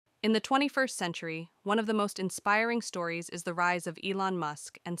In the 21st century, one of the most inspiring stories is the rise of Elon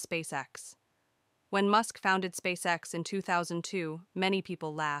Musk and SpaceX. When Musk founded SpaceX in 2002, many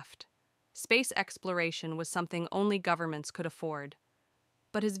people laughed. Space exploration was something only governments could afford.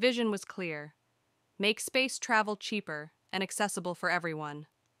 But his vision was clear: make space travel cheaper and accessible for everyone.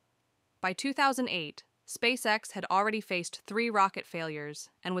 By 2008, SpaceX had already faced 3 rocket failures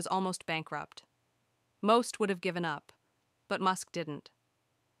and was almost bankrupt. Most would have given up, but Musk didn't.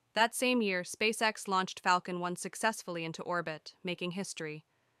 That same year, SpaceX launched Falcon 1 successfully into orbit, making history.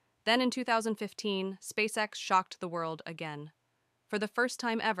 Then in 2015, SpaceX shocked the world again. For the first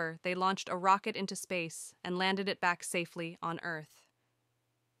time ever, they launched a rocket into space and landed it back safely on Earth.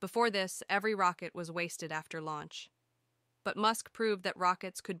 Before this, every rocket was wasted after launch. But Musk proved that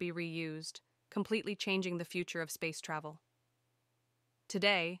rockets could be reused, completely changing the future of space travel.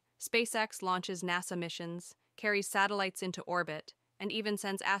 Today, SpaceX launches NASA missions, carries satellites into orbit, and even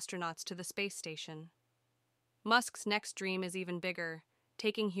sends astronauts to the space station. Musk's next dream is even bigger: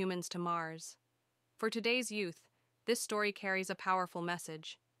 taking humans to Mars. For today's youth, this story carries a powerful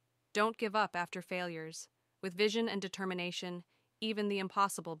message. Don't give up after failures. With vision and determination, even the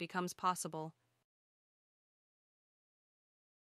impossible becomes possible.